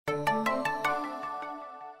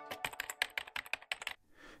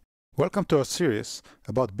Welcome to our series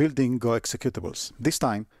about building Go executables. This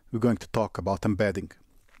time we're going to talk about embedding.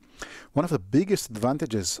 One of the biggest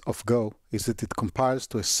advantages of Go is that it compiles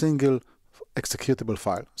to a single executable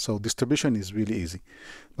file, so distribution is really easy.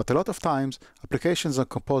 But a lot of times applications are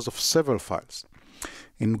composed of several files.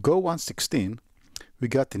 In Go 1.16 we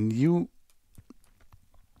got a new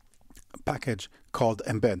package called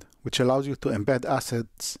embed, which allows you to embed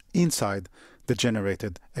assets inside the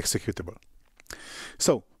generated executable.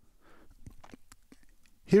 So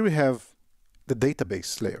here we have the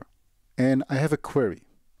database layer, and I have a query.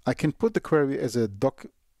 I can put the query as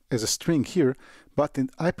a string here, but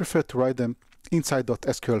I prefer to write them inside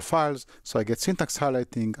 .sql files, so I get syntax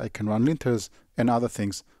highlighting, I can run linters and other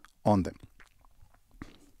things on them.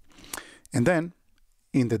 And then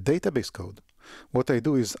in the database code, what I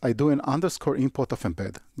do is I do an underscore import of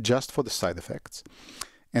embed just for the side effects,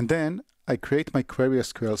 and then I create my query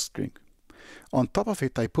SQL string. On top of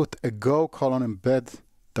it, I put a go:\embed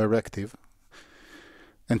directive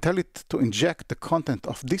and tell it to inject the content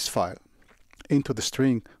of this file into the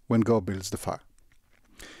string when Go builds the file.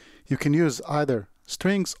 You can use either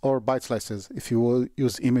strings or byte slices if you will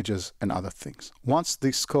use images and other things. Once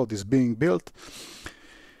this code is being built,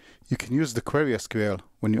 you can use the query SQL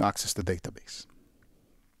when you access the database.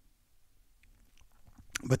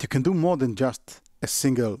 But you can do more than just a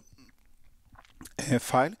single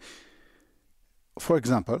file. For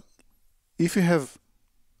example, if you have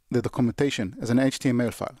the documentation as an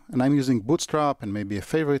HTML file, and I'm using Bootstrap and maybe a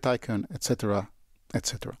favorite icon, etc.,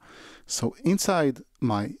 etc. So inside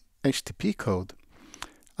my HTTP code,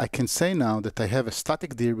 I can say now that I have a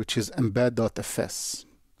static dir which is embed.fs.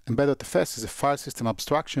 Embed.fs is a file system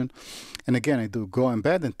abstraction, and again I do go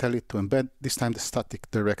embed and tell it to embed, this time the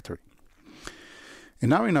static directory. And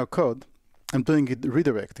now in our code, I'm doing it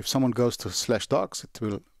redirect. If someone goes to /docs, it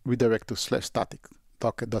will redirect to /static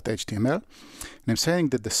doc.html. And I'm saying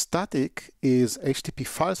that the static is HTTP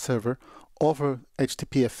file server over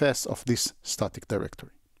HTTPFS of this static directory.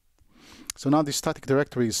 So now this static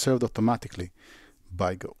directory is served automatically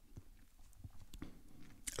by Go.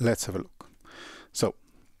 Let's have a look. So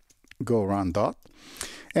go run dot.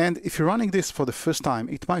 And if you're running this for the first time,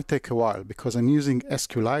 it might take a while because I'm using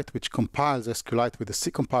SQLite, which compiles SQLite with a C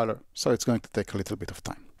compiler, so it's going to take a little bit of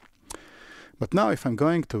time. But now if I'm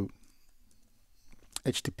going to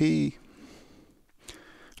HTTP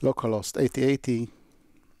localhost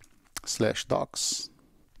 8080/docs,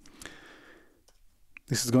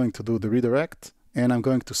 this is going to do the redirect, and I'm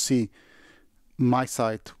going to see my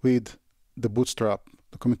site with the Bootstrap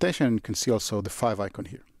documentation, and you can see also the 5 icon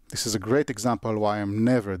here. This is a great example why I'm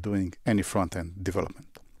never doing any front-end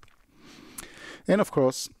development. And of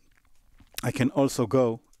course, I can also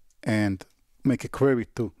go and make a query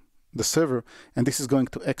to the server, and this is going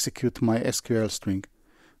to execute my SQL string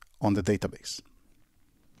on the database.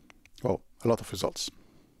 Oh, a lot of results.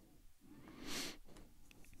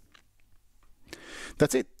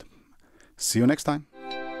 That's it. See you next time.